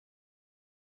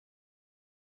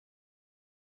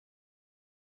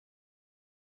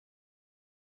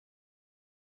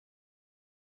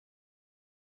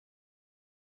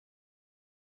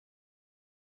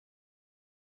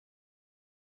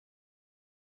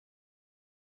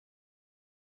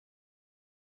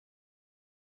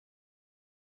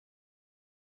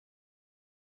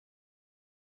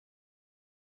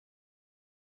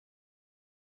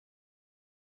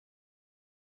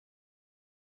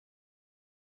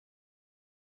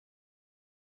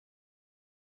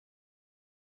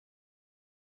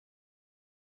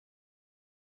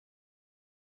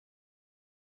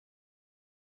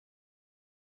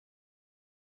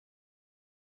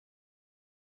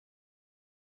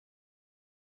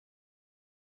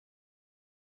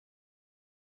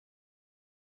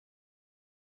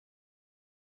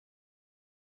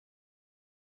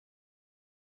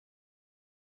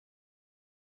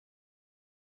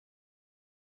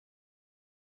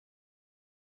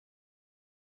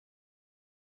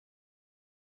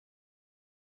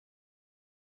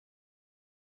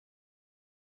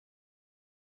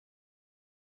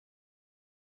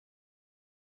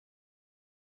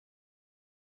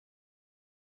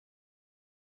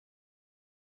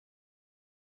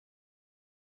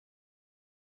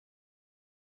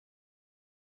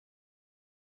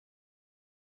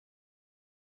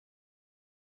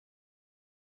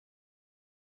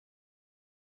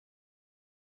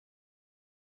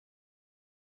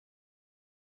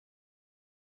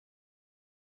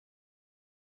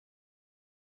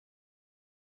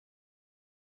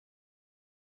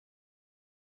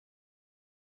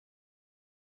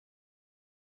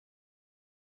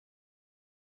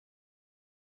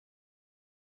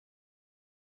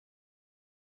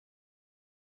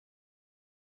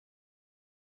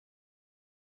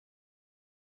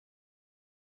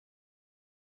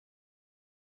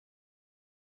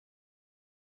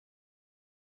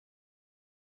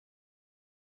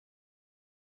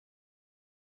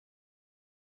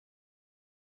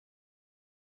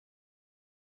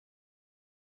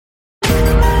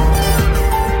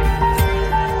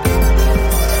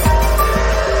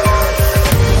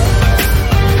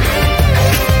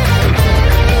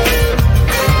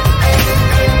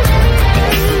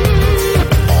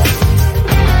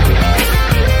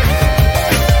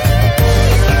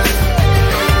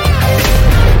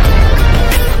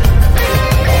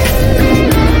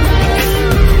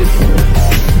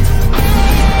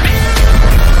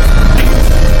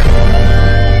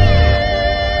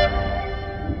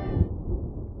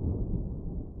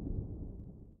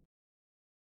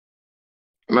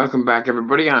Welcome back,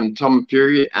 everybody. I'm Tom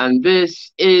Fury, and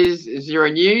this is Zero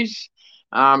News.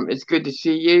 It's good to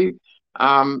see you.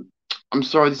 Um, I'm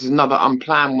sorry, this is another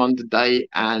unplanned one today,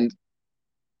 and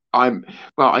I'm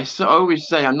I always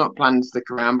say I'm not planning to stick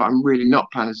around, but I'm really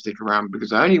not planning to stick around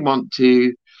because I only want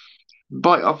to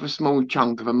bite off a small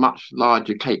chunk of a much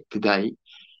larger cake today.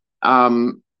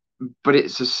 Um, but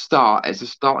it's a start. It's a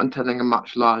start in telling a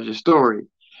much larger story.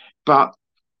 But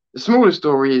the smaller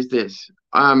story is this.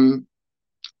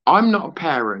 I'm not a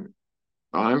parent,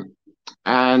 right?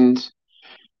 And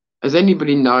as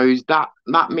anybody knows, that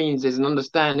means there's an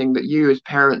understanding that you as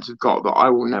parents have got that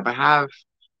I will never have.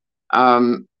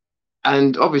 Um,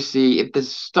 and obviously, if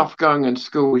there's stuff going on in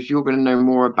schools, you're going to know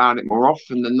more about it more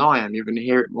often than I am. You're going to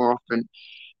hear it more often.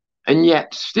 And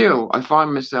yet, still, I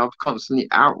find myself constantly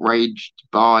outraged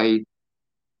by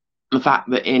the fact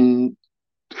that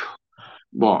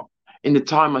what, in the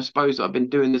time I suppose I've been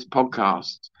doing this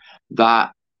podcast,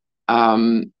 that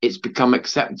it's become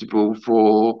acceptable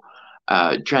for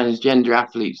transgender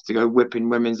athletes to go whipping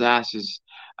women's asses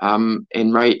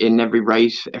in every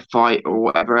race, fight, or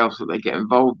whatever else that they get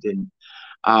involved in.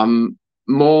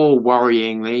 More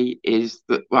worryingly is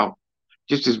that, well,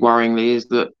 just as worryingly is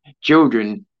that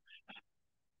children.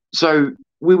 So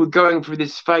we were going through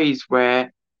this phase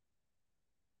where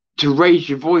to raise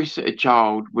your voice at a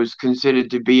child was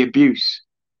considered to be abuse,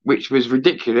 which was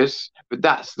ridiculous, but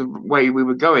that's the way we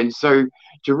were going. So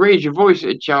to raise your voice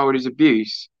at a child is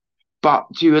abuse, but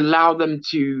to allow them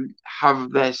to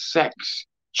have their sex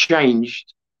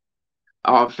changed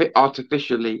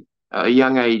artificially at a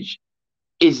young age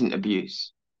isn't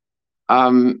abuse.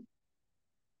 Um,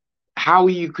 how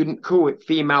you couldn't call it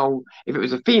female, if it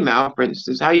was a female, for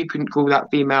instance, how you couldn't call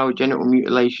that female genital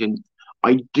mutilation,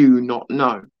 I do not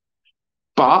know.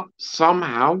 But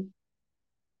somehow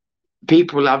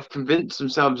people have convinced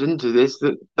themselves into this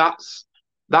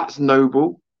that's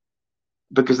noble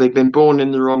because they've been born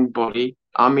in the wrong body.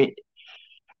 I mean,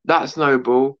 that's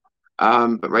noble,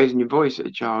 but raising your voice at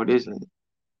a child isn't.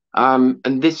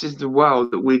 And this is the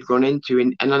world that we've gone into,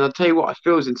 and I'll tell you what I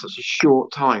feel is in such a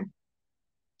short time.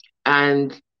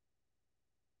 And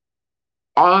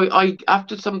I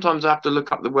after sometimes I have to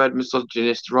look up the word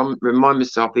misogynist to remind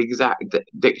myself the exact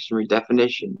dictionary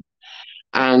definition.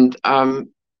 And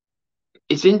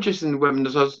it's interesting the word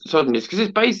misogynist because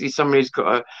it's basically somebody who's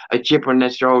got a chip on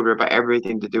their shoulder about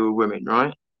everything to do with women,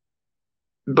 right?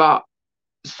 But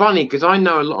it's funny because I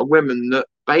know a lot of women that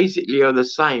basically are the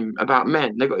same about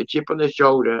men. They've got a chip on their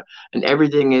shoulder and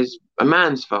everything is a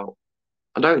man's fault.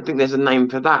 I don't think there's a name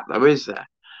for that, though, is there?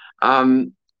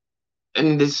 Um,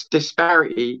 and this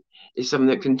disparity is something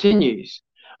that continues.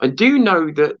 I do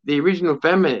know that the original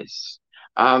feminists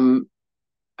um,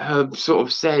 have sort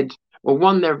of said, well,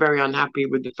 one, they're very unhappy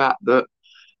with the fact that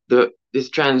this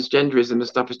transgenderism and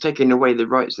stuff is taking away the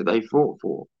rights that they fought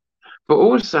for. But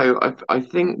also, I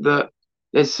think that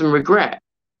there's some regret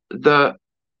that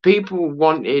people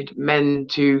wanted men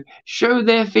to show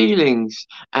their feelings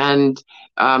and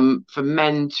for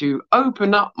men to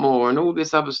open up more and all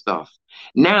this other stuff.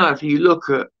 Now, if you look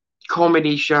at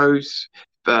comedy shows,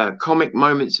 comic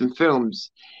moments in films,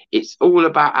 it's all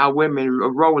about how women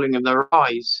are rolling in their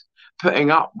eyes,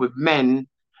 putting up with men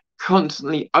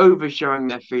constantly overshowing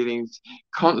their feelings,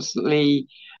 constantly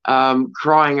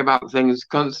crying about things,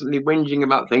 constantly whinging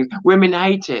about things. Women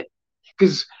hate it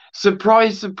because,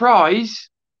 surprise, surprise,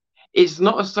 it's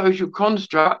not a social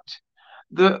construct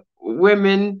that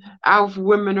alpha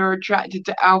women are attracted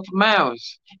to alpha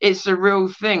males. It's a real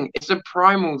thing. It's a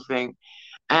primal thing.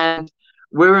 And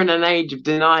we're in an age of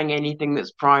denying anything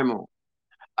that's primal,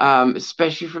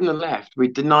 especially from the left. We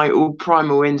deny all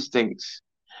primal instincts.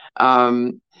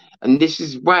 And this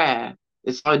is where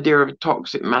this idea of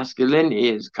toxic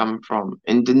masculinity has come from,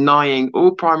 in denying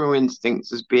all primal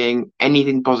instincts as being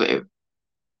anything positive.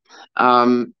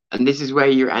 And this is where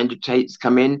your Andrew Tates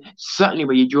come in, certainly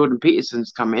where your Jordan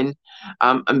Petersons come in,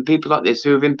 and people like this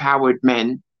who have empowered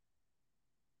men.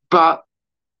 But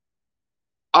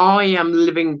I am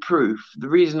living proof. The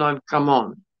reason I've come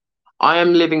on, I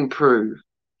am living proof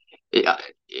I've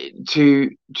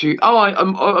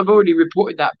already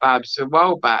reported that, Babs, a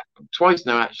while back, twice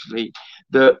now actually,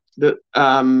 that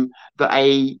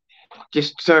a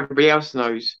just so everybody else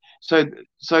knows. So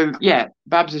yeah,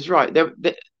 Babs is right.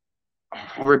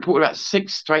 I reported about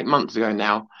 6 straight months ago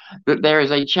now that there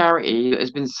is a charity that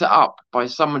has been set up by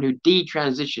someone who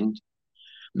detransitioned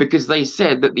because they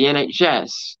said that the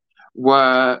NHS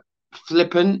were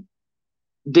flippant,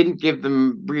 didn't give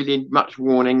them really much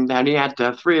warning. They only had to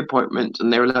have 3 appointments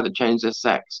and they were allowed to change their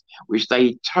sex, which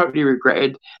they totally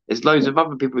regretted. There's loads of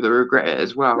other people that regret it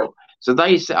as well. So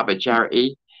they set up a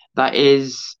charity that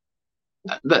is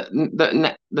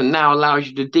that now allows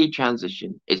you to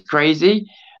detransition. It's crazy,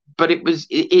 but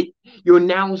you're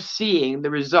now seeing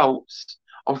the results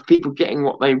of people getting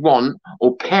what they want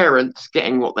or parents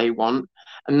getting what they want,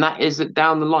 and that is that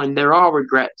down the line there are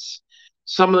regrets.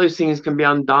 Some of those things can be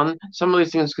undone, some of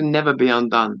those things can never be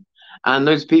undone. And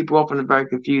those people often are very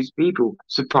confused people.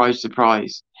 Surprise,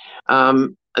 surprise.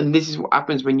 And this is what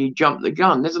happens when you jump the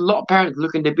gun. There's a lot of parents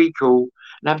looking to be cool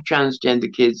and have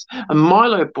transgender kids. And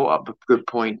Milo brought up a good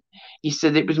point. He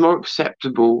said it was more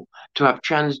acceptable to have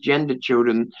transgender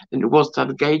children than it was to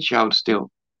have a gay child still.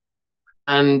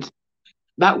 And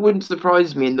that wouldn't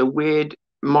surprise me in the weird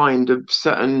mind of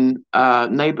certain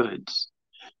neighborhoods.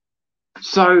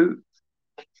 So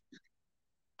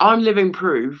I'm living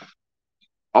proof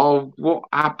of what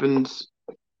happens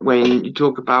when you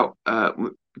talk about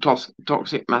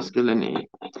toxic masculinity.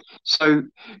 So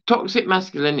toxic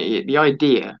masculinity, the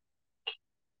idea.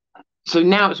 So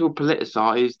now it's all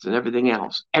politicized and everything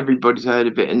else. Everybody's heard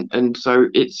of it, and so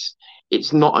it's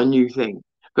not a new thing.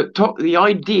 But the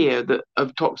idea that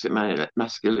of toxic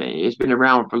masculinity has been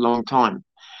around for a long time.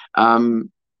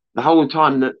 The whole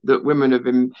time that women have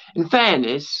been, in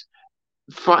fairness,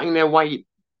 fighting their way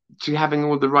to having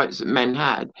all the rights that men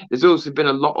had, there's also been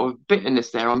a lot of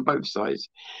bitterness there on both sides.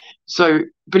 So,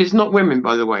 but it's not women,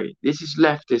 by the way. This is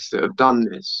leftists that have done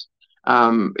this.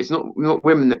 It's not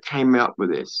women that came up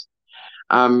with this.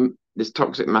 This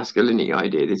toxic masculinity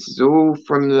idea. This is all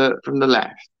from the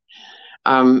left.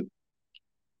 In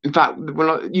fact,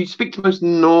 when you speak to most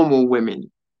normal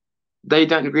women, they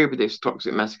don't agree with this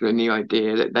toxic masculinity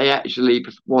idea. That they actually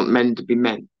want men to be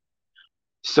men.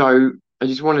 So I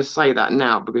just want to say that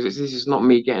now because this is not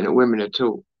me getting at women at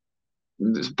all.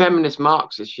 It's feminist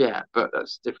Marxist, yeah, but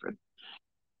that's different.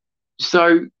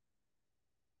 So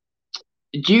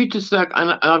due to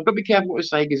and I've got to be careful what I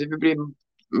say because everybody in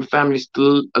my family's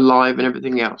still alive and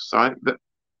everything else, right? But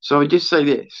so I just say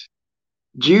this: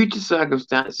 due to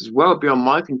circumstances well beyond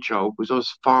my control, because I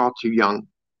was far too young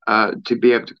to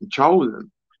be able to control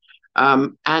them.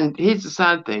 And here's the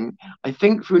sad thing: I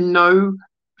think through no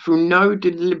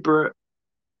deliberate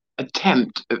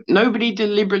attempt, nobody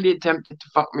deliberately attempted to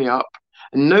fuck me up,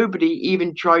 and nobody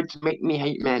even tried to make me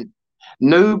hate men.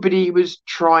 Nobody was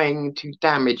trying to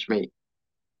damage me.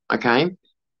 Okay.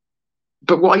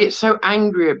 But what I get so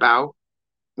angry about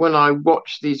when I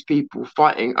watch these people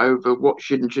fighting over what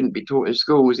should and shouldn't be taught in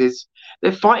schools is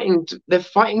they're fighting to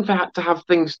have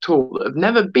things taught that have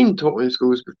never been taught in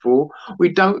schools before. We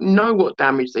don't know what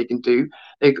damage they can do.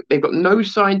 They've got no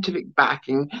scientific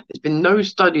backing. There's been no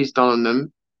studies done on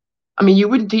them. I mean, you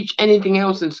wouldn't teach anything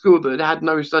else in school that had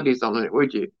no studies done on it,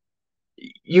 would you?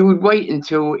 You would wait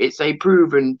until it's a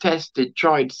proven, tested,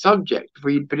 tried subject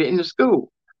before you put it in the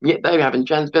school. Yet they're having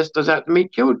transvestites out to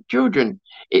meet children.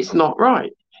 It's not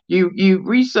right. You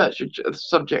research a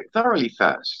subject thoroughly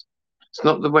first. It's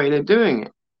not the way they're doing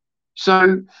it.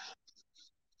 So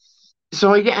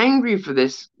I get angry for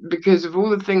this because of all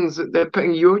the things that they're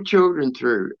putting your children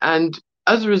through, and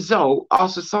as a result, our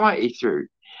society through.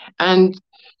 And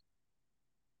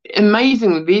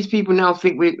amazingly, these people now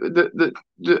think that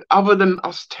other than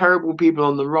us terrible people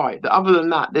on the right, that other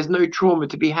than that, there's no trauma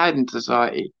to be had in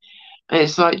society. And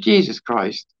it's like, Jesus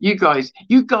Christ, you guys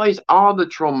are the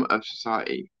trauma of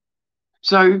society.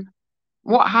 So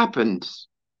what happens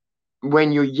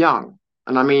when you're young?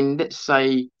 And I mean, let's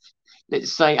say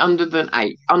under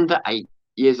 8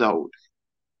 years old.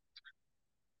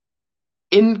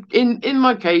 In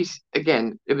my case,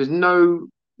 again, there was no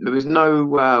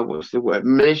what's the word,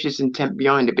 malicious intent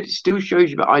behind it, but it still shows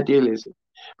you about idealism,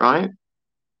 right?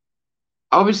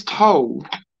 I was told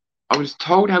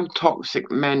how toxic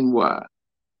men were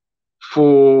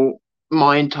for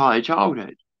my entire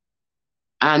childhood.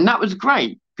 And that was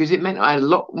great because it meant I had a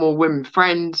lot more women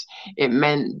friends. It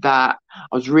meant that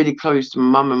I was really close to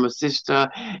my mum and my sister.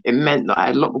 It meant that I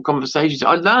had a lot more conversations.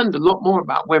 I learned a lot more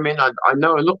about women. I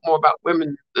know a lot more about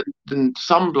women than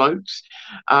some blokes.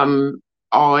 It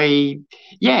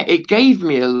gave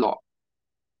me a lot.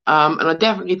 And I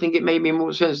definitely think it made me a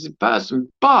more sensitive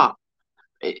person. But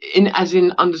as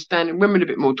in understanding women a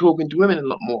bit more, talking to women a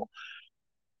lot more.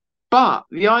 But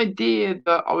the idea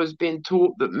that I was being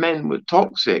taught that men were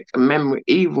toxic and men were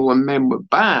evil and men were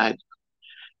bad,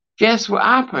 guess what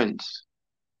happens?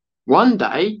 One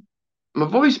day, my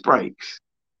voice breaks.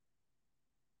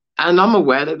 And I'm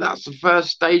aware that that's the first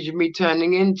stage of me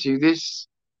turning into this,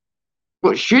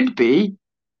 what should be,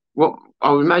 what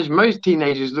I would imagine most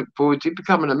teenagers look forward to,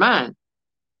 becoming a man.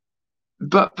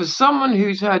 But for someone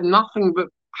who's heard nothing but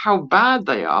how bad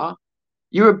they are,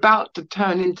 you're about to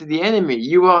turn into the enemy.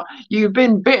 You've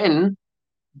been bitten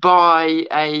by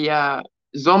a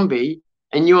zombie,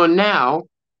 and you're now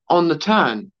on the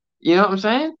turn. You know what I'm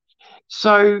saying?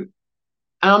 So,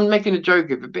 and I'm making a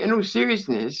joke of it, but in all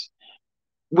seriousness,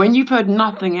 when you've heard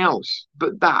nothing else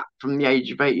but that from the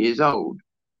age of 8 years old,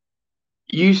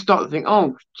 you start to think,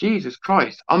 oh, Jesus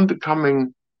Christ, I'm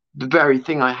becoming the very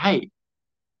thing I hate.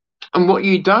 And what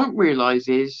you don't realize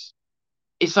is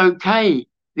it's okay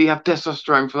that you have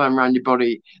testosterone flowing around your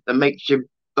body that makes you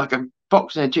like a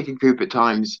fox in a chicken coop at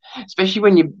times, especially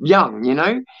when you're young, you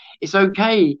know? It's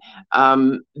okay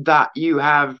that you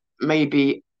have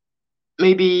maybe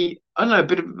I don't know, a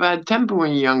bit of a bad temper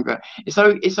when you're younger. It's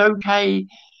okay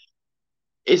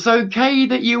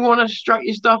that you want to strut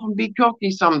your stuff and be cocky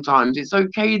sometimes. It's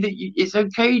okay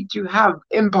to have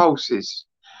impulses,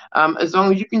 as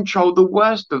long as you control the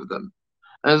worst of them,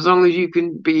 as long as you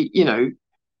can be,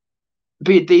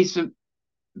 be a decent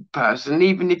person,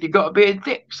 even if you've got to be a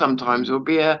dick sometimes, or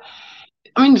I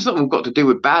mean, it's not got to do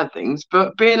with bad things,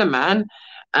 but being a man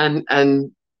and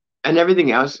and and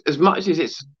everything else, as much as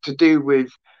it's to do with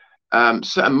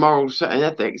certain morals, certain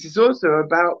ethics, it's also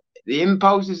about the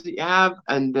impulses that you have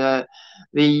and the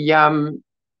and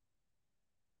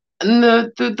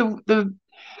the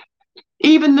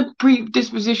even the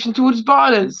predisposition towards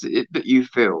violence that you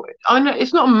feel. I know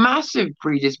it's not a massive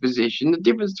predisposition. The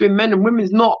difference between men and women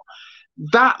is not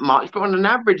that much, but on an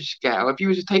average scale, if you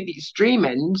were to take the extreme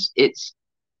ends, it's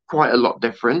quite a lot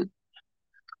different.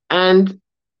 And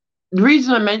the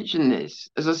reason I mention this,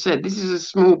 as I said, this is a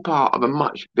small part of a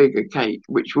much bigger cake,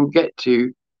 which we'll get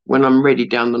to when I'm ready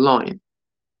down the line.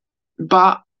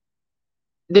 But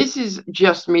this is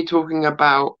just me talking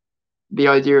about the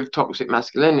idea of toxic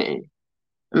masculinity.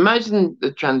 Imagine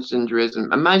the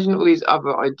transgenderism. Imagine all these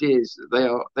other ideas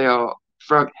that they are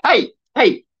throwing.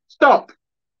 Hey, stop!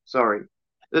 Sorry,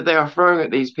 that they are throwing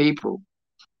at these people.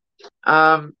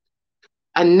 And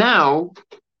now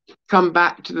come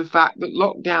back to the fact that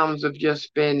lockdowns have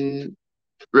just been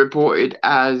reported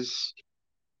as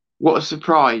what a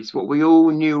surprise, what we all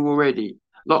knew already.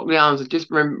 Lockdowns have just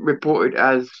been reported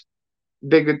as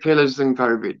bigger killers than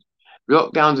COVID.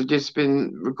 Lockdowns have just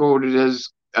been recorded as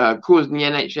causing the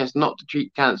NHS not to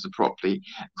treat cancer properly,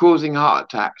 causing heart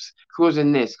attacks,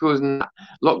 causing this, causing that.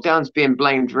 Lockdowns being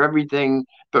blamed for everything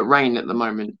but rain at the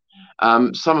moment.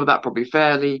 Some of that probably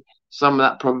fairly, some of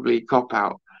that probably cop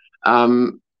out.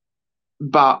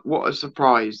 But what a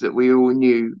surprise that we all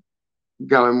knew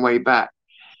going way back.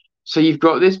 So you've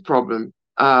got this problem,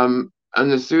 and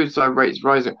the suicide rate's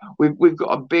rising. We've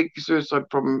got a big suicide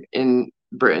problem in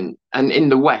Britain and in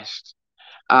the West.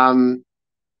 Um,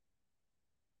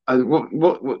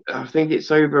 what I think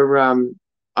it's over.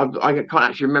 I can't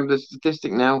actually remember the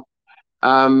statistic now.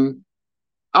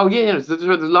 Oh yeah,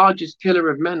 the largest killer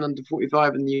of men under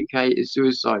 45 in the UK is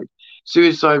suicide.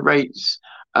 Suicide rates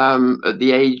at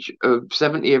the age of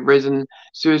 70 have risen.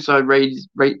 Suicide rates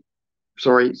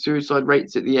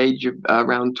at the age of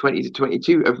around 20 to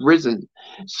 22 have risen.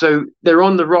 So they're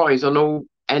on the rise on all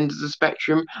ends of the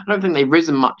spectrum. I don't think they've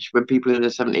risen much when people in the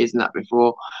 70s and that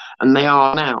before, and they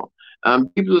are now.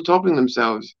 People are topping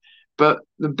themselves. But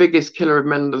the biggest killer of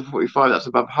men under 45, that's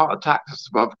above heart attacks, that's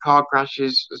above car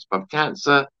crashes, that's above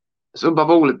cancer, that's above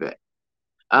all of it.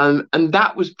 And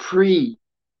that was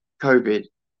pre-COVID.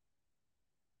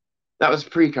 That was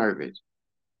pre-COVID.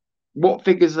 What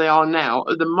figures they are now,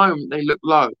 at the moment, they look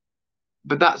low.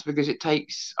 But that's because it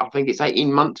takes, I think it's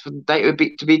 18 months for the data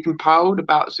to be compiled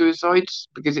about suicides,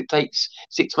 because it takes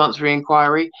 6 months for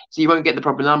inquiry. So you won't get the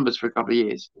proper numbers for a couple of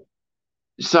years.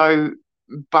 So,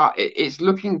 but it's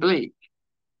looking bleak.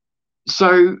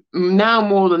 So now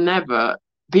more than ever,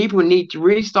 people need to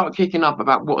really start kicking up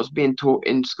about what's being taught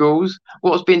in schools,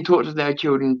 what's being taught to their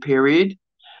children, period.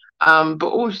 But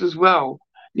also as well,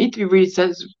 need to be really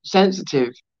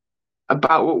sensitive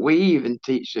about what we even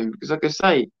teach them, because like I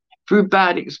say, through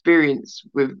bad experience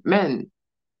with men,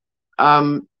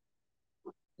 um,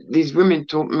 these women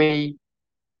taught me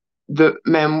that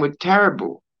men were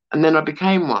terrible, and then I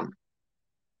became one.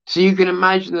 So you can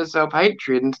imagine the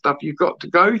self-hatred and stuff you've got to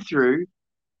go through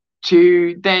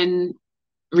to then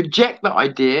reject that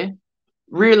idea,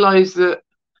 realize that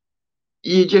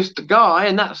you're just a guy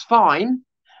and that's fine,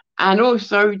 and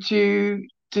also to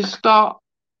start,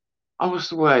 oh, what's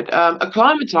the word,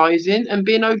 acclimatizing and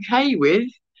being okay with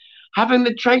having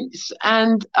the traits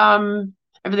and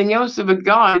everything else of a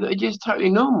guy that are just totally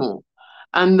normal,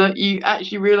 and that you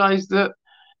actually realize that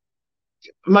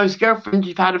most girlfriends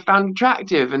you've had are found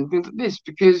attractive and things like this,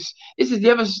 because this is the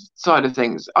other side of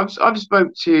things. I've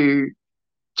spoke to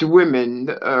women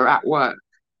that are at work,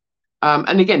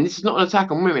 and again, this is not an attack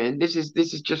on women. This is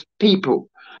just people.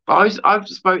 But I've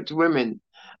spoke to women,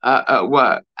 at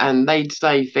work, and they'd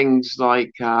say things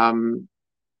like,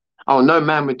 "Oh, no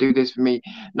man would do this for me."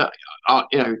 No,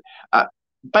 you know, uh,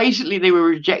 basically they were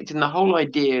rejecting the whole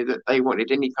idea that they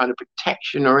wanted any kind of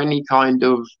protection or any kind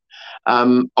of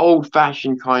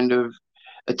old-fashioned kind of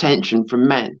attention from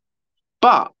men.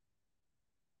 But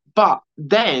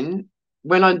then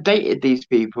when I dated these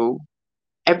people,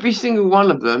 every single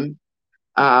one of them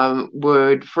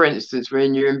would, for instance,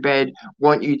 when you're in bed,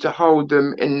 want you to hold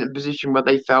them in a position where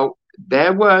they felt,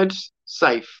 their words,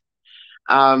 safe.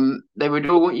 They would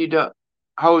all want you to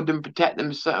hold them, protect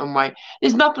them a certain way.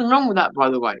 There's nothing wrong with that, by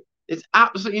the way. There's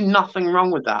absolutely nothing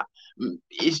wrong with that.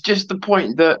 It's just the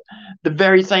point that the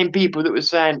very same people that were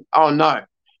saying, "Oh no,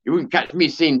 you wouldn't catch me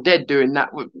seen dead doing that,"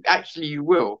 actually you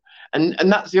will. And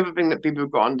that's the other thing that people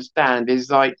have got to understand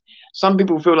is like some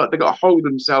people feel like they've got to hold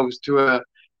themselves to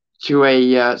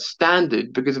a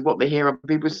standard because of what they hear other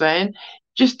people saying.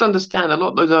 Just understand a lot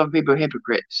of those other people are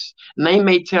hypocrites, and they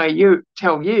may tell you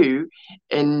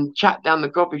in chat down the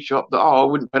coffee shop that, "Oh, I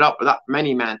wouldn't put up with that from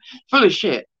any man." Full of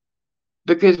shit.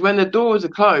 Because when the doors are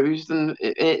closed and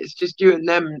it's just you and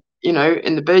them,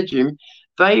 in the bedroom,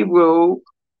 they will.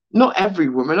 Not every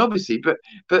woman, obviously, but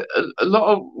a lot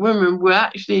of women will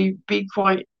actually be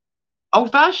quite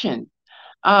old fashioned.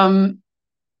 Um,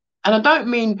 and I don't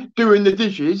mean doing the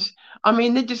dishes. I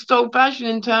mean they're just old fashioned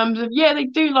in terms of, yeah, they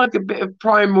do like a bit of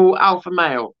primal alpha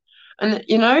male. And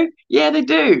yeah, they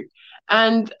do.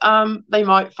 And they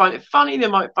might find it funny, they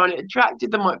might find it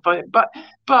attractive, they might find it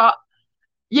but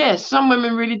yeah, some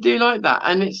women really do like that,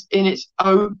 and it's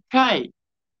okay.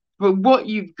 But what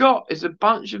you've got is a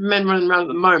bunch of men running around at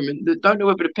the moment that don't know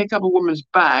whether to pick up a woman's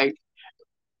bag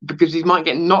because he might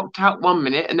get knocked out 1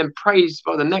 minute and then praised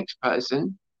by the next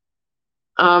person.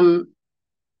 Um,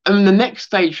 And the next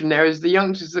stage from there is the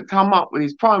youngsters that come up with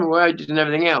these primal urges and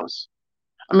everything else.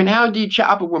 I mean, how do you chat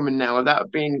up a woman now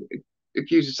without being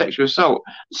accused of sexual assault?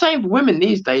 Same for women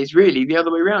these days, really, the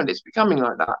other way around. It's becoming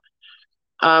like that.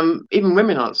 Even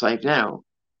women aren't safe now.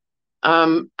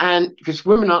 And because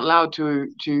women aren't allowed to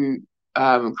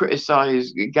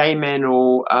criticize gay men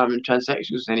or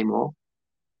transsexuals anymore.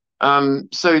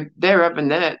 So they're having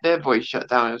their voice shut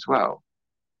down as well.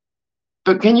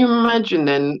 But can you imagine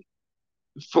then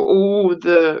for all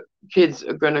the kids that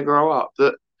are going to grow up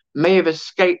that may have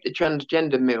escaped the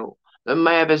transgender mill, that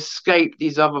may have escaped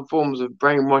these other forms of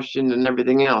brainwashing and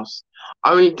everything else,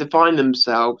 only to find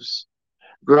themselves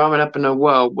growing up in a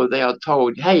world where they are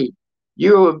told, "Hey,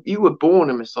 you were born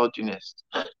a misogynist,"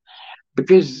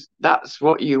 because that's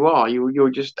what you are. You're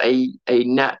just a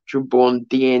natural born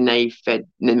DNA fed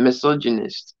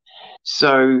misogynist.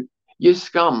 So you're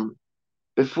scum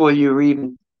before you were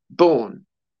even born.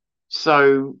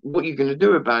 So what are you going to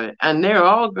do about it? And there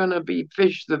are going to be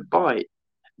fish that bite,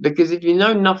 because if you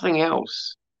know nothing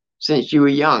else since you were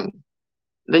young,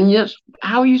 then yes,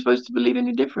 how are you supposed to believe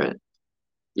any different?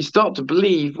 You start to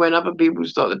believe when other people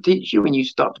start to teach you, when you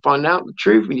start to find out the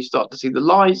truth, when you start to see the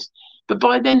lies. But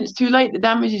by then it's too late. The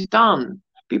damage is done.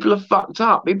 People are fucked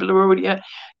up. People are already.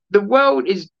 The world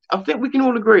is. I think we can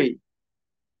all agree.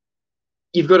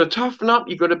 You've got to toughen up.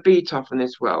 You've got to be tough in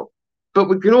this world. But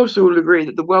we can also all agree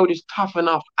that the world is tough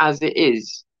enough as it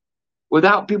is,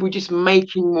 without people just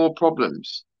making more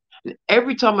problems. And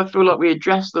every time I feel like we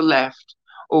address the left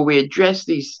or we address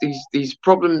these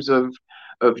problems of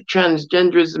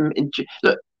transgenderism,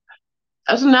 look,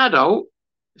 as an adult,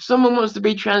 if someone wants to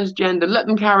be transgender, let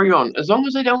them carry on. As long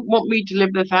as they don't want me to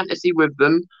live their fantasy with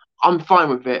them, I'm fine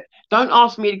with it. Don't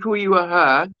ask me to call you a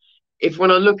her if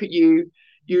when I look at you,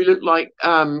 you look like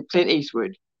Clint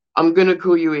Eastwood. I'm gonna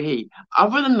call you a he.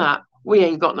 Other than that, we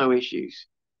ain't got no issues.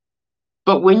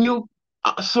 But when you're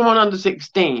someone under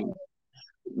 16,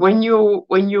 when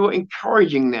you're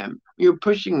encouraging them, you're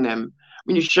pushing them,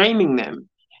 when you're shaming them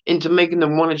into making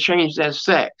them want to change their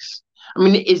sex. I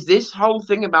mean, is this whole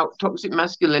thing about toxic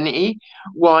masculinity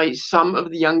why some of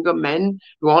the younger men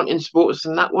who aren't in sports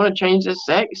and that want to change their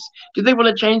sex? Do they want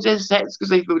to change their sex because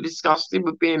they feel disgusted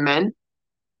with being men?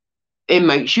 It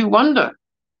makes you wonder.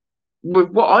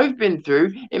 With what I've been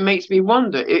through, it makes me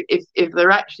wonder if they're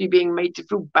actually being made to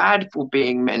feel bad for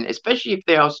being men, especially if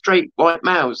they are straight white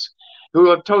males,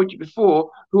 who I've told you before,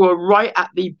 who are right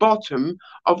at the bottom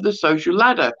of the social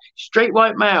ladder. Straight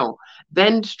white male,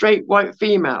 then straight white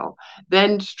female,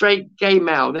 then straight gay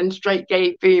male, then straight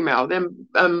gay female, then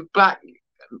black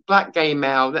gay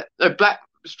male, black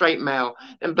straight male,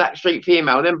 then black straight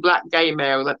female, then black gay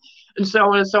male, and so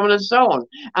on and so on and so on.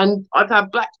 And I've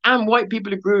had black and white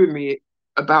people agree with me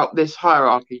about this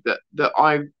hierarchy that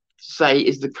I say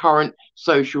is the current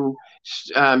social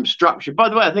structure. By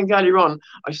the way, I think earlier on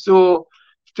I saw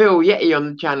Phil Yeti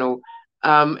on the channel,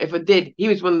 If I did, he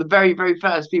was one of the very, very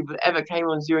first people that ever came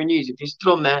on Zero News. If you're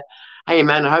still on there, hey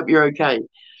man, I hope you're okay.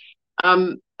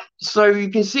 Um, so you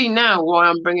can see now why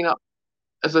I'm bringing up,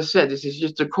 as I said, this is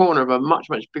just a corner of a much,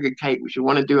 much bigger cake, which I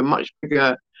want to do a much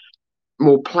bigger,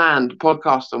 more planned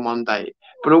podcast on one day.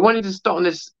 But I wanted to start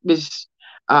on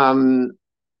um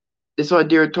this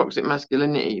idea of toxic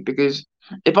masculinity, because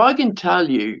if I can tell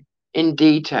you in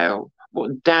detail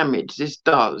what damage this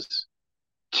does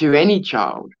to any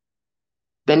child,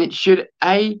 then it should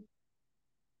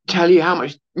tell you how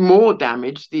much more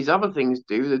damage these other things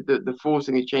do, the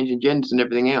forcing and changing genders and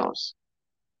everything else.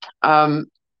 Um,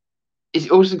 it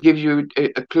also gives you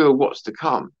a clue of what's to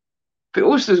come. But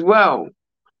also as well,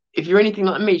 if you're anything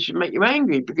like me, it should make you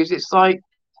angry, because it's like,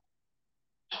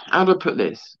 how do I put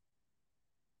this?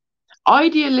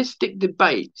 Idealistic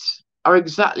debates are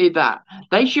exactly that.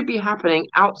 They should be happening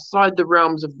outside the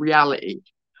realms of reality.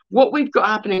 What we've got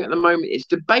happening at the moment is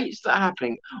debates that are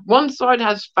happening. One side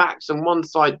has facts and one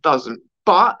side doesn't.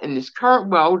 But in this current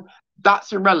world,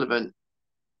 that's irrelevant.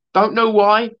 Don't know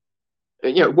why.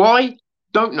 Why?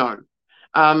 Don't know.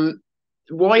 Um,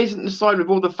 why isn't the side with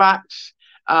all the facts,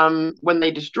 when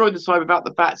they destroy the side without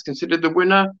the facts, considered the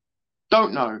winner?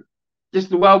 Don't know. This is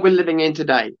the world we're living in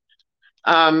today.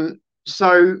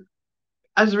 So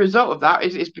as a result of that,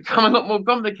 it's become a lot more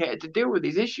complicated to deal with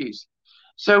these issues.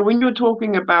 So when you're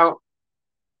talking about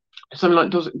something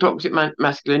like toxic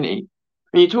masculinity,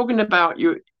 when you're talking about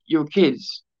your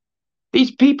kids,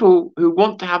 these people who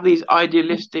want to have these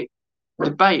idealistic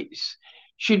debates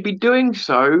should be doing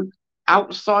so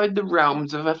outside the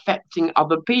realms of affecting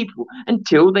other people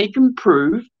until they can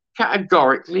prove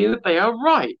categorically that they are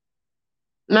right.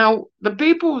 Now, the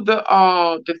people that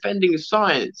are defending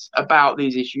science about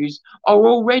these issues are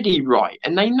already right,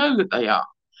 and they know that they are,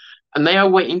 and they are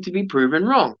waiting to be proven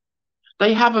wrong.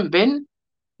 They haven't been.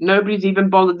 Nobody's even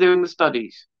bothered doing the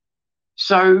studies.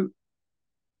 So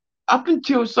up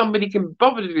until somebody can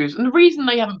bother to do this, and the reason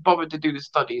they haven't bothered to do the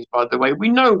studies, by the way, we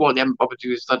know why they haven't bothered to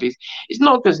do the studies. It's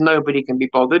not because nobody can be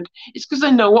bothered. It's because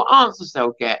they know what answers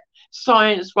they'll get.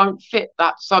 Science won't fit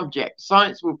that subject.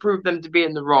 Science will prove them to be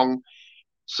in the wrong.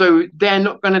 So they're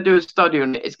not going to do a study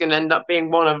on it. It's going to end up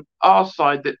being one of our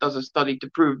side that does a study to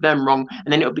prove them wrong,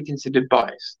 and then it'll be considered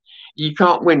biased. You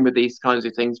can't win with these kinds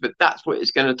of things, but that's what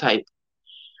it's going to take.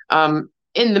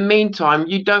 In the meantime,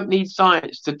 you don't need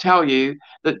science to tell you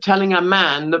that telling a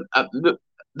man that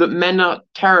men are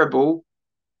terrible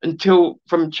until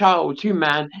from child to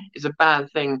man is a bad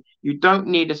thing. You don't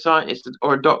need a scientist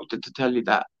or a doctor to tell you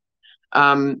that.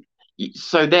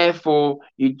 So therefore,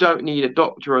 you don't need a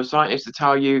doctor or a scientist to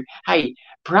tell you, hey,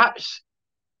 perhaps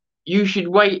you should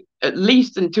wait at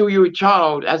least until your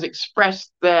child has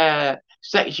expressed their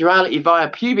sexuality via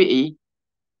puberty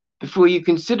before you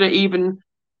consider even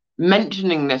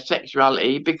mentioning their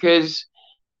sexuality, because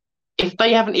if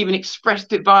they haven't even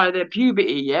expressed it via their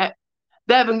puberty yet,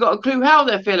 they haven't got a clue how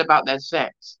they feel about their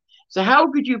sex. So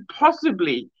how could you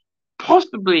possibly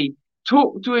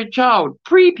talk to a child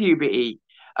pre-puberty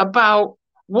about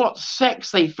what sex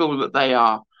they feel that they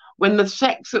are when the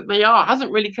sex that they are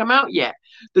hasn't really come out yet?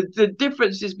 The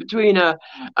differences between a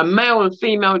male and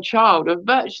female child are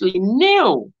virtually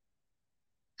nil.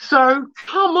 So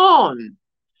come on.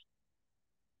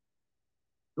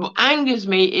 What angers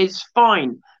me is,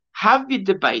 fine, have your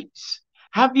debates,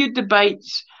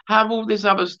 have all this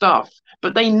other stuff,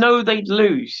 but they know they'd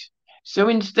lose. So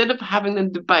instead of having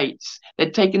them debates,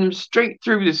 they're taking them straight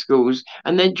through the schools,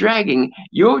 and they're dragging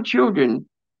your children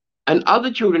and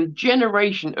other children,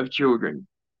 generation of children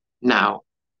now,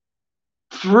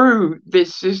 through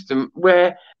this system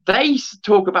where they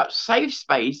talk about safe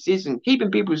spaces and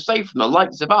keeping people safe from the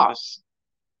likes of us.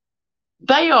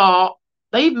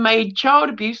 They've made child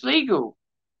abuse legal.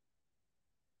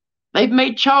 They've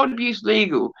made child abuse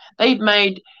legal. They've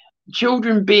made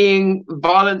children being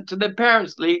violent to their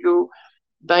parents legal.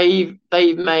 They've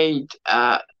made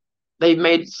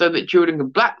so that children can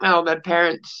blackmail their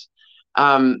parents.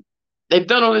 They've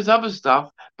done all this other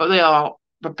stuff, but they are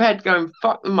prepared to go and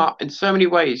fuck them up in so many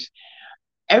ways.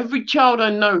 Every child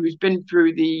I know who's been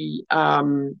through the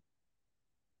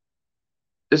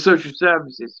social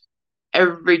services,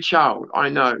 every child I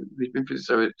know who's been through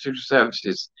the social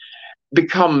services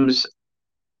becomes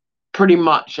pretty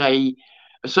much a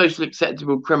socially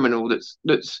acceptable criminal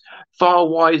that's far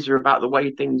wiser about the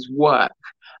way things work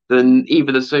than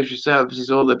either the social services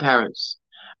or the parents.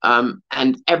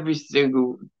 And every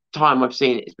single time I've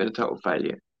seen it, it's been a total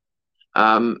failure.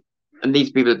 And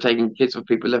these people are taking kids from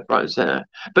people left, right, and center,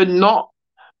 but not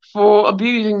for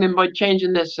abusing them by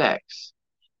changing their sex,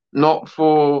 not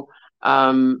for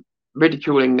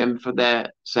ridiculing them for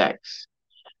their sex.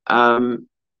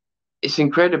 It's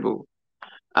incredible.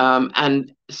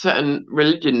 And certain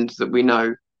religions that we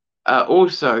know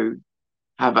also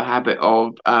have a habit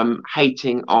of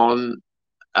hating on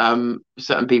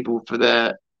certain people for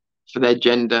their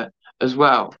gender as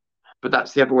well. But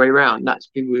that's the other way around. That's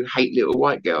people who hate little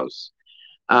white girls.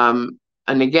 And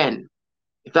again,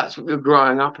 if that's what you're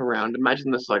growing up around,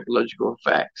 imagine the psychological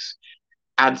effects.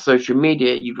 Add social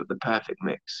media, you've got the perfect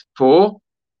mix for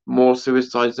more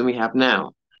suicides than we have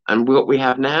now. And what we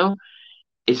have now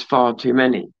is far too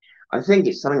many. I think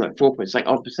it's something like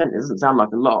 4.8%. It doesn't sound like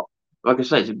a lot. Like I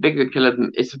say, it's the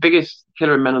biggest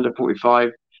killer in men under 45.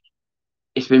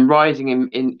 It's been rising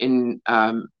in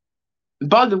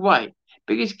by the way,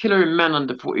 biggest killer in men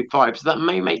under 45. So that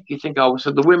may make you think, oh,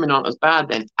 so the women aren't as bad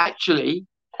then. Actually,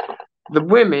 the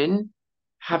women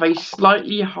have a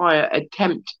slightly higher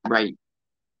attempt rate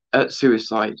at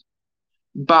suicide,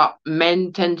 but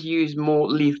men tend to use more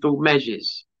lethal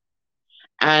measures.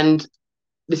 And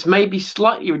this may be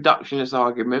slightly reductionist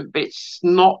argument, but it's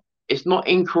not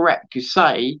incorrect to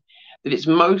say that it's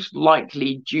most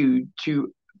likely due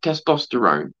to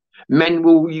testosterone. Men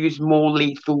will use more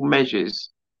lethal measures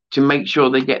to make sure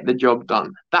they get the job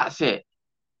done. That's it.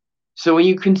 So when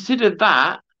you consider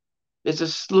that, there's a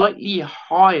slightly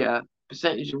higher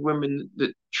percentage of women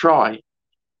that try.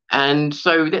 And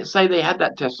so let's say they had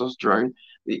that testosterone.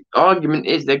 The argument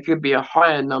is there could be a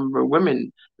higher number of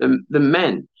women than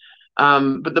men.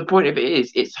 But the point of it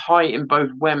is, it's high in both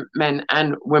men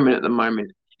and women at the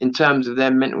moment in terms of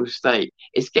their mental state.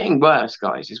 It's getting worse,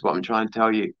 guys, is what I'm trying to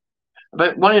tell you.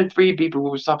 About 1 in 3 people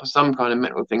will suffer some kind of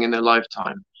mental thing in their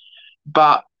lifetime,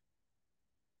 but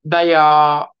they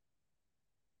are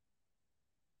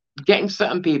getting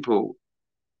certain people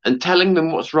and telling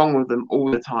them what's wrong with them all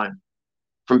the time,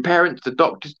 from parents to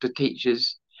doctors to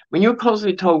teachers. When you're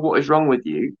constantly told what is wrong with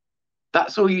you,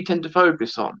 that's all you tend to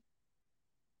focus on.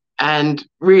 And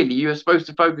really, you're supposed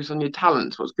to focus on your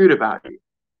talents, what's good about you.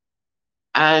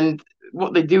 And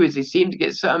what they do is they seem to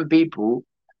get certain people,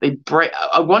 they break.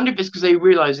 I wonder if it's because they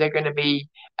realize they're going to be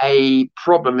a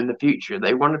problem in the future.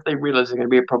 They wonder if they realize they're going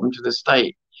to be a problem to the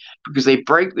state because they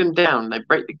break them down, they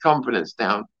break the confidence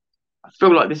down. I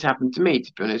feel like this happened to me,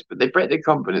 to be honest, but they break their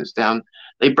confidence down,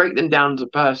 they break them down as a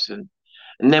person.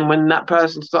 And then when that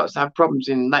person starts to have problems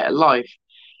in later life,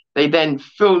 they then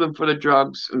fill them full of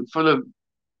drugs and full of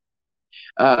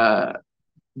uh,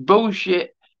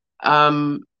 bullshit,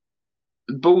 um,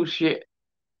 bullshit,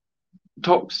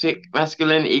 toxic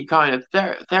masculinity kind of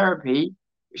therapy.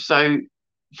 So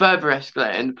further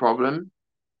escalating the problem,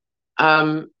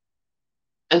 um,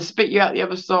 and spit you out the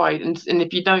other side. And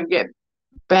if you don't get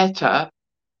better,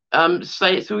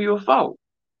 say it's all your fault.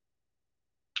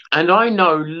 And I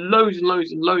know loads and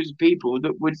loads and loads of people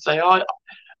that would say,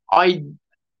 I,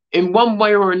 in one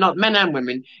way or another, men and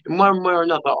women, in one way or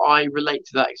another, I relate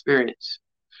to that experience.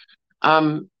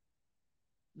 Um,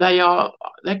 they are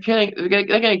they're killing they're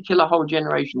going to kill a whole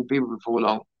generation of people before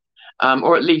long,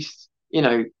 or at least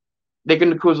they're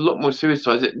going to cause a lot more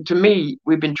suicides. To me,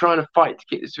 we've been trying to fight to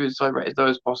get the suicide rate as low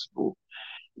as possible.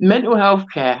 Mental health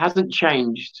care hasn't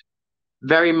changed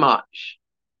very much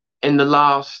in the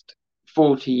last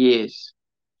 40 years.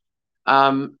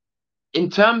 In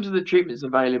terms of the treatments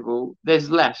available, there's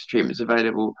less treatments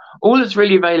available. All that's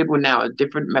really available now are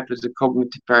different methods of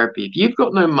cognitive therapy. If you've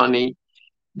got no money,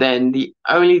 then the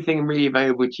only thing really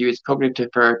available to you is cognitive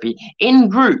therapy in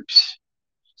groups.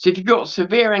 So if you've got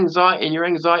severe anxiety and your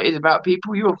anxiety is about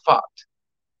people, you're fucked.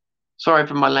 Sorry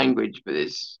for my language, but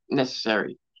it's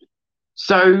necessary.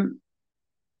 So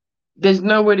there's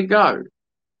nowhere to go.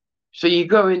 So you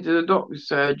go into the doctor's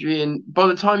surgery, and by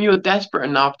the time you're desperate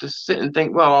enough to sit and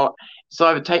think, well, it's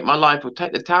either take my life or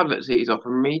take the tablets he's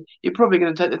offering me, you're probably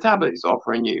going to take the tablets he's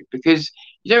offering you because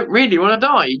you don't really want to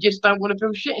die. You just don't want to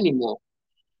feel shit anymore.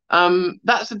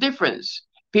 That's the difference.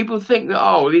 People think that,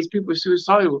 oh, these people are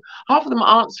suicidal. Half of them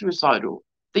aren't suicidal.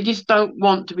 They just don't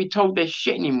want to be told they're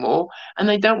shit anymore, and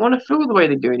they don't want to feel the way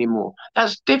they do anymore.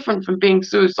 That's different from being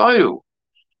suicidal.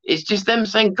 It's just them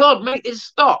saying, God, make this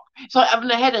stop. It's like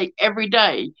having a headache every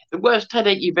day, the worst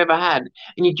headache you've ever had,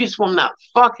 and you just want that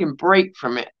fucking break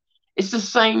from it. It's the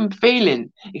same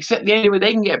feeling, except the only way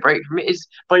they can get a break from it is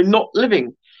by not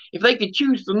living. If they could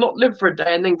choose to not live for a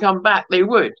day and then come back, they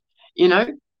would,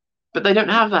 but they don't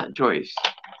have that choice.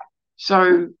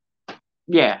 So,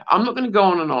 yeah, I'm not going to go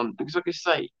on and on because, like I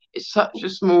say, it's such a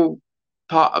small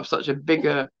part of such a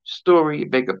bigger story,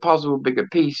 bigger puzzle, bigger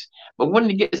piece. But I wanted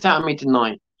to get this out of me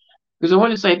tonight. Because I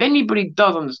want to say, if anybody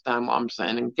does understand what I'm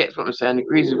saying and gets what I'm saying,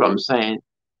 agrees with what I'm saying,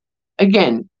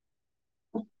 again,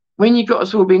 when you've got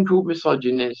us all being called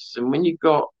misogynists and when you've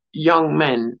got young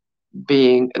men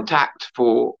being attacked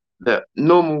for the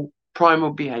normal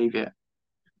primal behavior.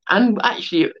 And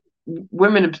actually,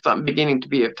 women have started beginning to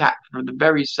be attacked for the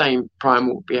very same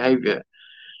primal behavior.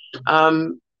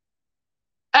 Um,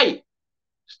 hey,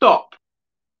 stop.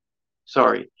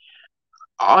 Sorry.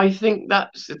 I think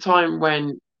that's the time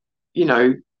when, you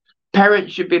know,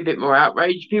 parents should be a bit more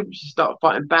outraged. People should start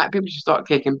fighting back. People should start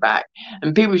kicking back.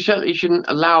 And people certainly shouldn't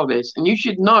allow this. And you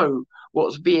should know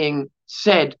what's being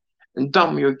said and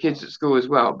done with your kids at school as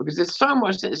well, because there's so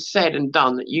much that is said and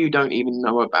done that you don't even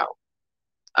know about.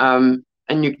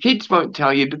 And your kids won't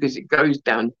tell you because it goes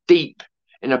down deep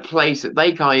in a place that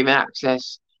they can't even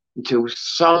access until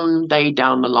someday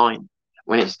down the line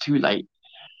when it's too late.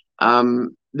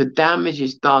 The damage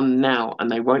is done now, and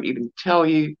they won't even tell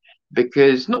you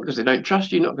because not because they don't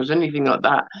trust you, not because anything like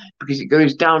that, because it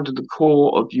goes down to the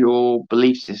core of your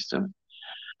belief system.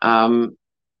 Um,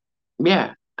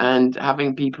 yeah, and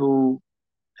having people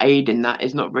aid in that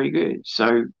is not very good.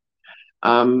 So,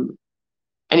 um,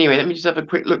 anyway, let me just have a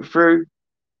quick look through.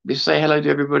 Just say hello to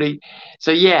everybody.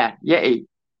 So yeah, Yeti,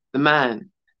 the man.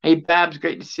 Hey Babs,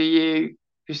 great to see you.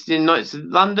 Christian Knights of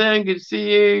London, good to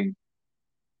see you.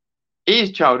 It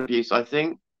is child abuse, I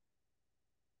think.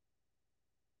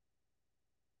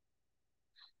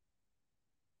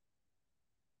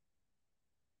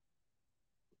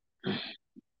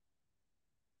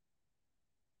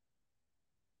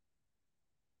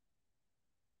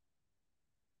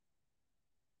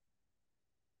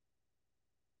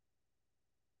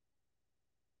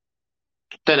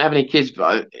 Don't have any kids,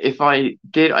 but if I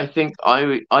did, I think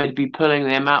I'd be pulling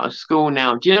them out of school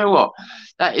now. Do you know what?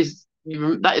 That is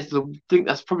that is the I think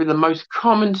that's probably the most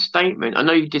common statement. I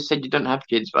know you just said you don't have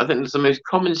kids, but I think that's the most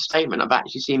common statement I've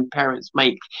actually seen parents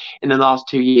make in the last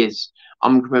 2 years.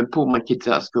 I'm going to pull my kids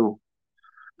out of school.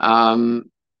 Um,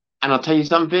 and I'll tell you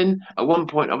something. At one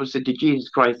point, I was said, Jesus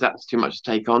Christ, that's too much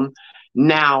to take on.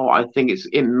 Now I think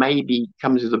it maybe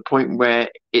comes to the point where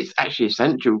it's actually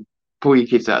essential to pull your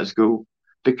kids out of school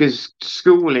because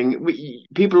schooling,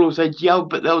 people all say, yeah,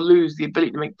 but they'll lose the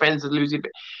ability to make friends and lose it.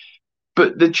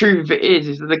 But the truth of it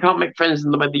is that they can't make friends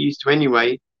in the way they used to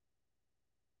anyway.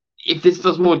 If this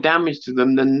does more damage to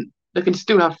them, then they can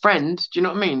still have friends. Do you know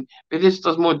what I mean? But if this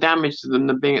does more damage to them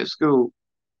than being at school,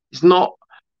 it's not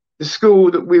the school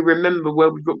that we remember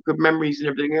where we've got good memories and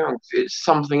everything else. It's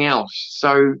something else.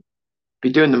 So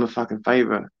be doing them a fucking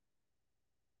favor.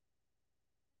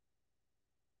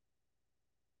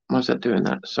 Why's that doing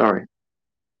that? Sorry.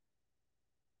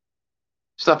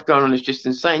 Stuff going on is just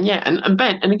insane. Yeah, and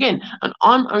Ben, and again, and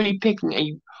I'm only picking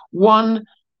a one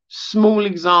small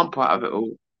example out of it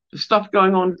all. The stuff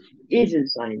going on is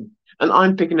insane. And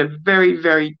I'm picking a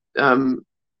very,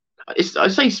 I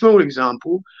say small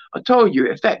example. I told you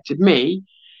it affected me.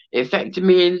 It affected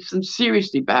me in some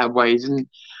seriously bad ways. And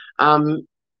um,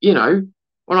 you know,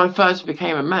 when I first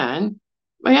became a man,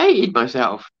 I hated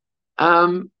myself.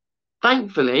 Um,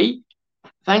 thankfully,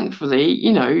 thankfully,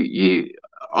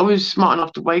 I was smart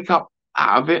enough to wake up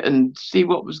out of it and see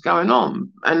what was going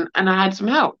on. And I had some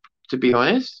help, to be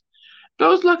honest. But I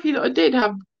was lucky that I did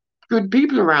have good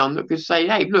people around that could say,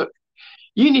 hey, look,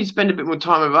 you need to spend a bit more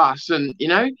time with us and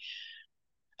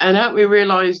help me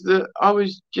realize that I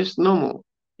was just normal,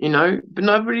 but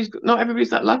not everybody's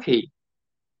that lucky.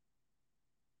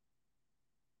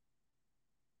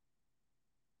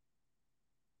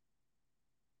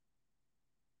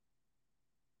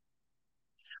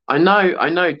 I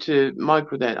know to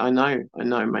Michael that I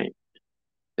know, mate.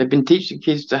 They've been teaching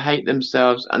kids to hate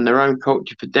themselves and their own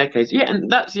culture for decades. Yeah, and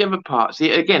that's the other part.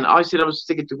 See, again, I said I was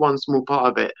sticking to one small part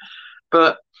of it,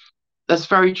 but that's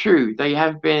very true. They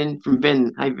have been from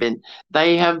Vin, hey Vin,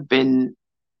 they have been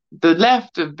the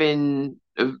left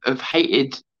have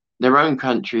hated their own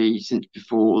country since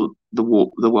before the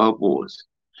world wars.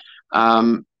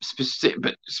 But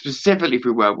specifically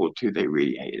through World War II, they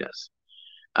really hated us.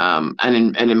 And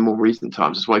in more recent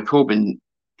times, that's why Corbyn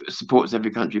supports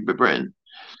every country but Britain.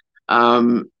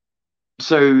 Um,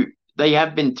 so they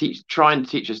have been trying to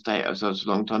teach us to hate ourselves for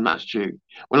a long time. That's true.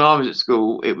 When I was at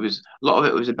school, it was a lot of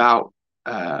it was about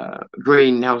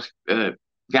greenhouse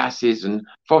gases and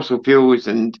fossil fuels,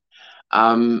 and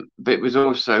but it was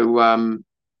also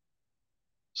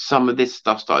some of this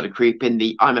stuff started to creep in.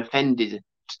 The I'm offended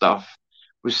stuff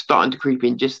was starting to creep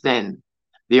in just then.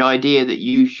 The idea that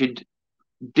you should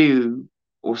do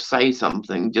or say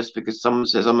something just because someone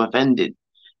says I'm offended.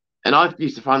 And I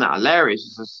used to find that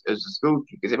hilarious as a school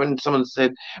kid because when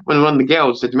one of the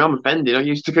girls said to me, I'm offended, I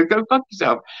used to go fuck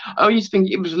yourself. I used to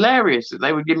think it was hilarious that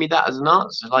they would give me that as an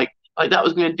answer, like that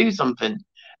was going to do something.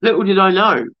 Little did I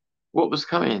know what was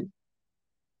coming.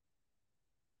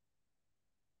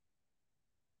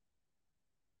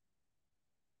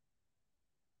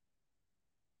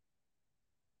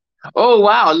 Oh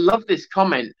wow, I love this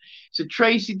comment. So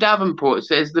Tracy Davenport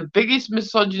says the biggest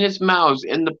misogynist males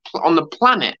on the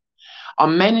planet are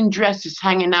men in dresses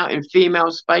hanging out in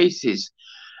female spaces,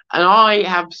 and I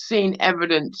have seen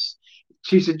evidence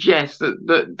to suggest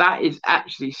that is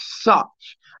actually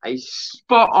such a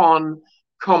spot on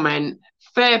comment.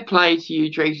 Fair play to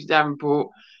you, Tracy Davenport.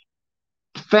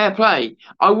 Fair play.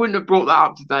 I wouldn't have brought that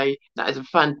up today. That is a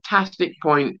fantastic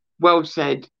point. Well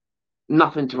said.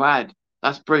 Nothing to add.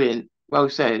 That's brilliant. Well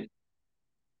said.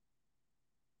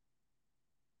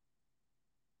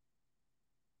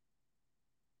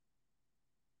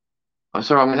 I'm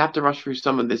sorry, I'm gonna have to rush through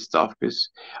some of this stuff because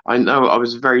I know I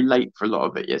was very late for a lot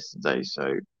of it yesterday.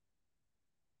 So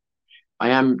I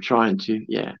am trying to,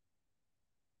 yeah.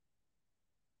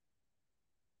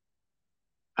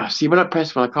 See, when I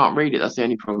press one, I can't read it. That's the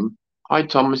only problem. Hi,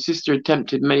 Tom. My sister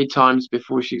attempted many times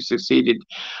before she succeeded.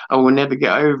 I will never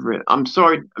get over it. I'm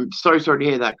sorry. I'm so sorry to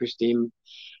hear that, Christine.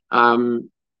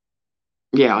 Um,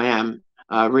 yeah, I am.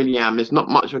 I really am. There's not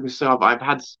much I can say. I've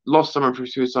had lost someone through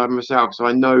suicide myself, so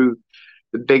I know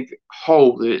the big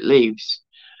hole that it leaves.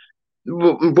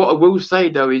 What I will say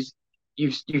though is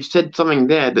you've said something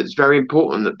there that's very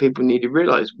important that people need to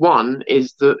realize. One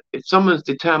is that if someone's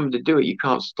determined to do it, you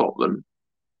can't stop them.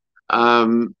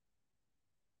 Um,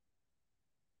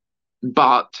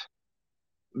 but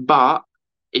but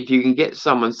if you can get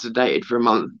someone sedated for a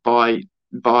month by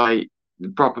the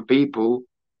proper people,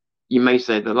 you may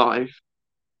save their life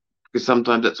because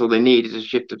sometimes that's all they need is a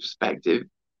shift of perspective.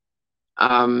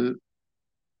 Um,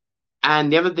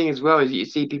 and the other thing as well is that you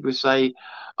see people say,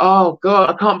 "Oh God,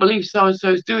 I can't believe so and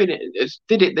so's doing it.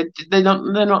 Did it? They're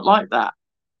not like that."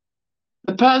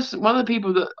 One of the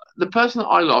people the person that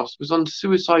I lost was on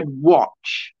suicide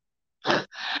watch.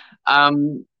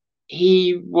 Um,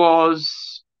 he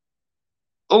was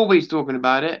always talking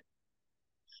about it,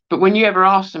 but when you ever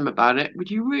asked him about it,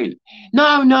 would you really?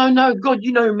 No, no, no. God,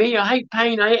 you know me. I hate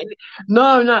pain. I hate.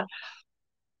 No, no.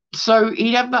 So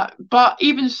he'd have that, but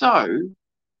even so,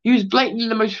 he was blatantly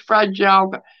the most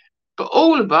fragile. But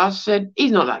all of us said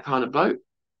he's not that kind of bloke.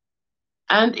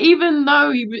 And even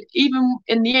though even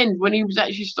in the end, when he was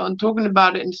actually starting talking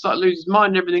about it and started losing his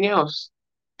mind and everything else,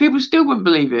 people still wouldn't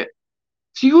believe it.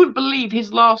 So you wouldn't believe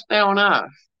his last day on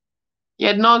earth. He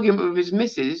had an argument with his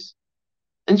missus,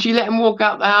 and she let him walk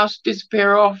out the house,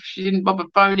 disappear off. She didn't bother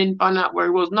phoning, find out where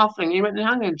he was, nothing. He went and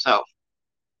hung himself.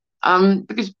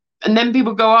 Because and then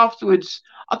people go afterwards.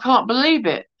 I can't believe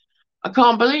it. I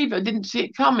can't believe it. I didn't see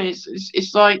it coming.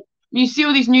 It's like you see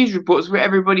all these news reports where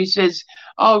everybody says,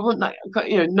 "Oh, I want that,"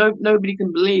 no, nobody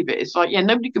can believe it. It's like, yeah,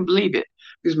 nobody can believe it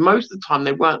because most of the time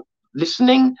they weren't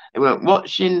listening, they weren't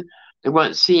watching, they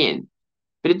weren't seeing.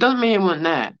 But it doesn't mean they weren't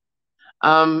there.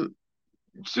 Um,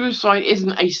 Suicide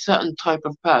isn't a certain type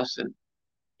of person.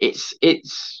 It's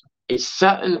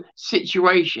certain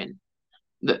situation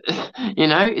that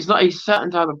it's not a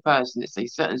certain type of person. It's a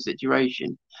certain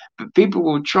situation. But people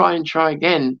will try and try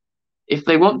again if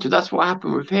they want to. That's what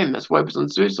happened with him. That's why he was on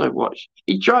suicide watch.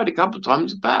 He tried a couple of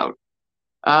times about.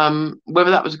 Whether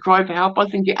that was a cry for help, I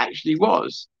think it actually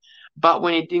was. But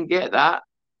when he didn't get that,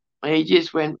 he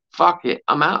just went, "Fuck it,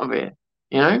 I'm out of here."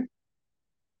 You know.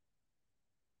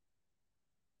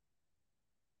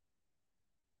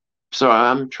 So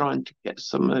I'm trying to get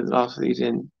some of the last of these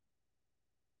in.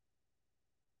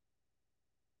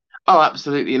 Oh,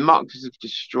 absolutely. And Marxists have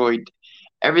destroyed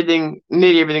everything,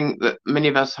 nearly everything that many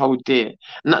of us hold dear.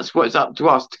 And that's what it's up to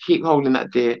us to keep holding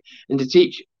that dear and to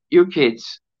teach your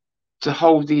kids to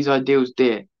hold these ideals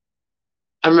dear.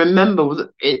 And remember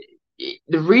that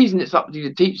the reason it's up to you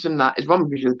to teach them that is one,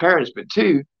 because you're the parents, but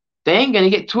two, they ain't going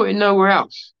to get taught it nowhere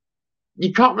else.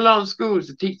 You can't rely on schools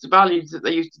to teach the values that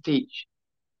they used to teach.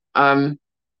 Um,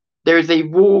 there is a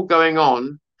war going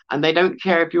on, and they don't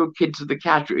care if your kids are the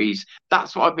casualties.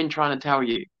 That's what I've been trying to tell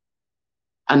you.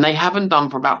 And they haven't done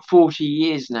for about 40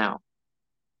 years now.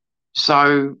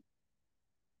 So,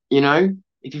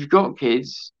 if you've got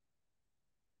kids,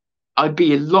 I'd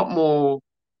be a lot more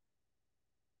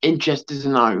interested to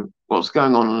know what's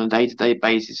going on a day-to-day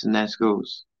basis in their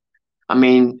schools. I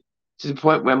mean, to the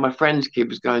point where my friend's kid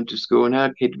was going to school and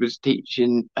her kid was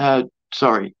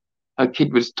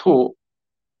taught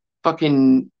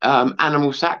fucking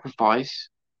animal sacrifice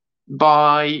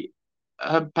by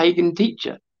her pagan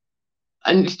teacher.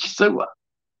 And it's just so,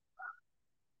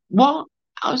 what?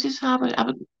 How's this happening?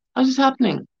 How's this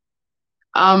happening?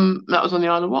 That was on the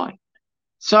Isle of Wight.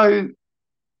 So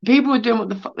people are doing what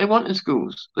the fuck they want in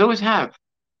schools. They always have.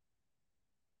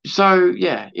 So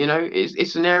yeah,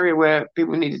 it's an area where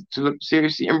people need to look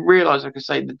seriously and realize, like I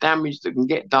say, the damage that can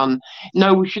get done.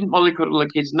 No, we shouldn't mollycoddle the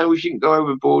kids. No, we shouldn't go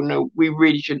overboard. No, we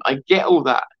really shouldn't. I get all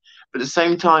that, But at the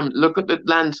same time, look at the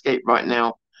landscape right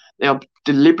now. They are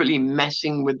deliberately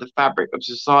messing with the fabric of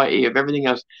society, of everything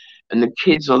else. And the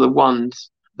kids are the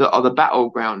ones that are the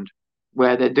battleground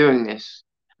where they're doing this.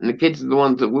 And the kids are the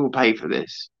ones that will pay for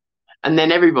this. And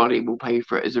then everybody will pay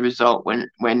for it as a result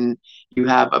when you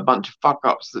have a bunch of fuck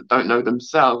ups that don't know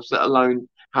themselves, let alone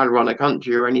how to run a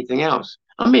country or anything else.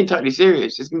 I'm being totally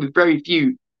serious. There's going to be very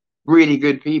few really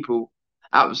good people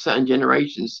out of certain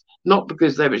generations, not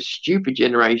because they were a stupid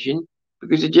generation,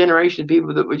 because a generation of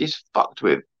people that were just fucked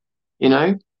with, you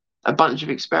know, a bunch of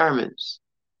experiments.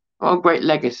 What a great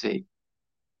legacy.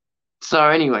 So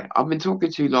anyway, I've been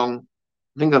talking too long.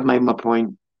 I think I've made my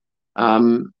point.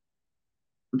 Um,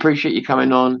 appreciate you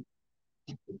coming on.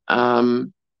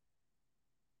 Um,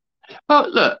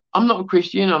 But look, I'm not a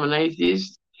Christian. I'm an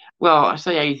atheist. Well, I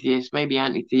say atheist, maybe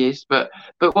anti-theist, but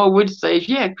what I would say is,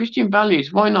 yeah, Christian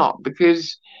values. Why not?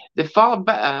 Because they're far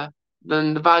better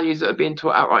than the values that are being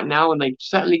taught out right now, and they've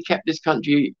certainly kept this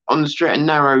country on the straight and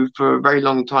narrow for a very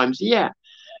long time. So yeah,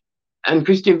 and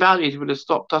Christian values would have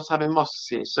stopped us having mosques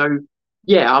here. So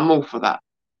yeah, I'm all for that.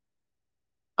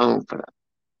 I'm all for that.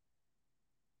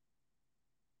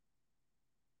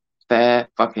 Fair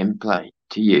fucking play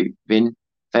to you, Vin.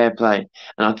 Fair play.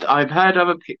 And I've heard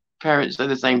other parents say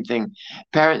the same thing.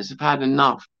 Parents have had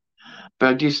enough. But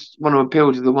I just want to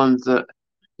appeal to the ones that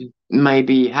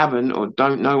maybe haven't or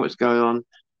don't know what's going on,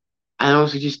 and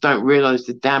also just don't realize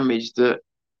the damage that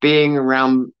being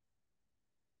around,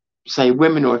 say,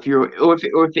 women, or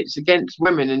if it's against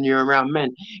women and you're around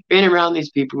men, being around these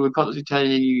people who are constantly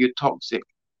telling you you're toxic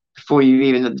before you've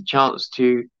even had the chance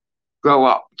to grow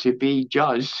up to be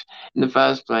judged in the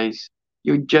first place.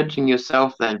 You're judging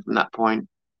yourself then from that point.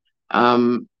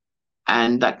 Um,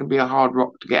 and that can be a hard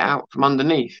rock to get out from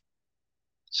underneath.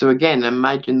 So again,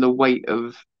 imagine the weight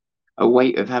of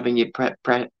having your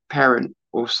parent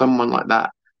or someone like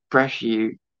that pressure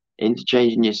you into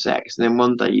changing your sex, and then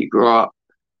one day you grow up,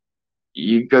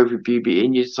 you go through puberty,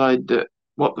 and you decide that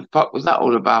what the fuck was that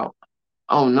all about?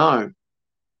 Oh no,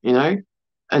 you know?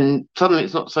 And suddenly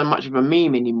it's not so much of a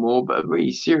meme anymore, but a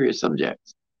really serious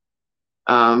subject.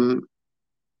 Um,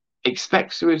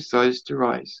 expect suicides to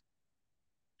rise.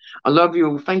 I love you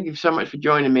all. Thank you so much for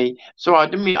joining me. So I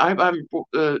didn't mean, I hope I haven't brought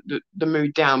the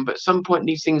mood down, but at some point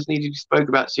these things need to be spoke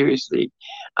about seriously.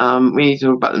 We need to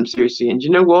talk about them seriously. And you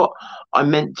know what? I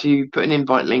meant to put an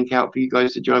invite link out for you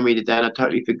guys to join me today, and I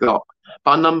totally forgot.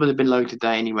 But our numbers have been low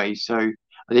today anyway, so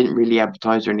I didn't really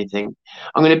advertise or anything.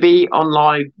 I'm going to be on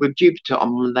live with Jupiter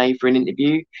on Monday for an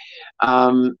interview.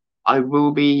 I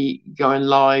will be going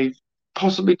live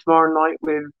possibly tomorrow night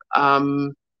with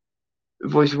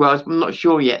Voice of Wales. I'm not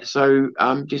sure yet, so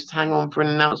just hang on for an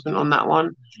announcement on that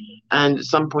one. And at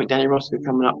some point, Danny Ross will be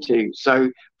coming up too.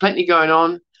 So plenty going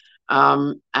on.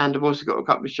 And I've also got a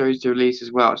couple of shows to release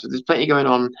as well. So there's plenty going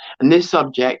on. And this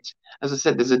subject, as I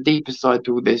said, there's a deeper side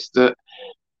to all this that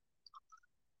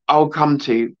I'll come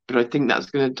to, but I think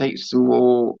that's going to take some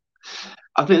more.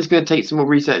 I think it's going to take some more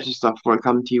research and stuff before I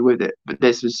come to you with it. But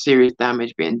there's some serious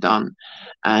damage being done,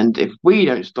 and if we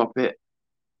don't stop it,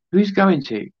 who's going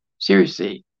to?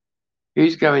 Seriously,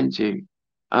 who's going to?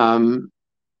 Um,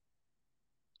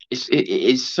 it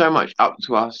is so much up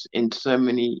to us in so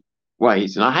many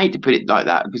ways, and I hate to put it like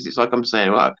that because it's like I'm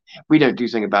saying, well, we don't do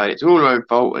something about it. It's all our own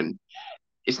fault, and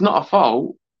it's not a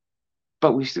fault,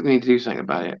 but we still need to do something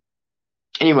about it.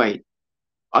 Anyway,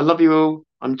 I love you all.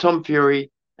 I'm Tom Fury,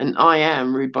 and I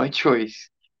am rude by choice.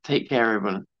 Take care,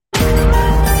 everyone.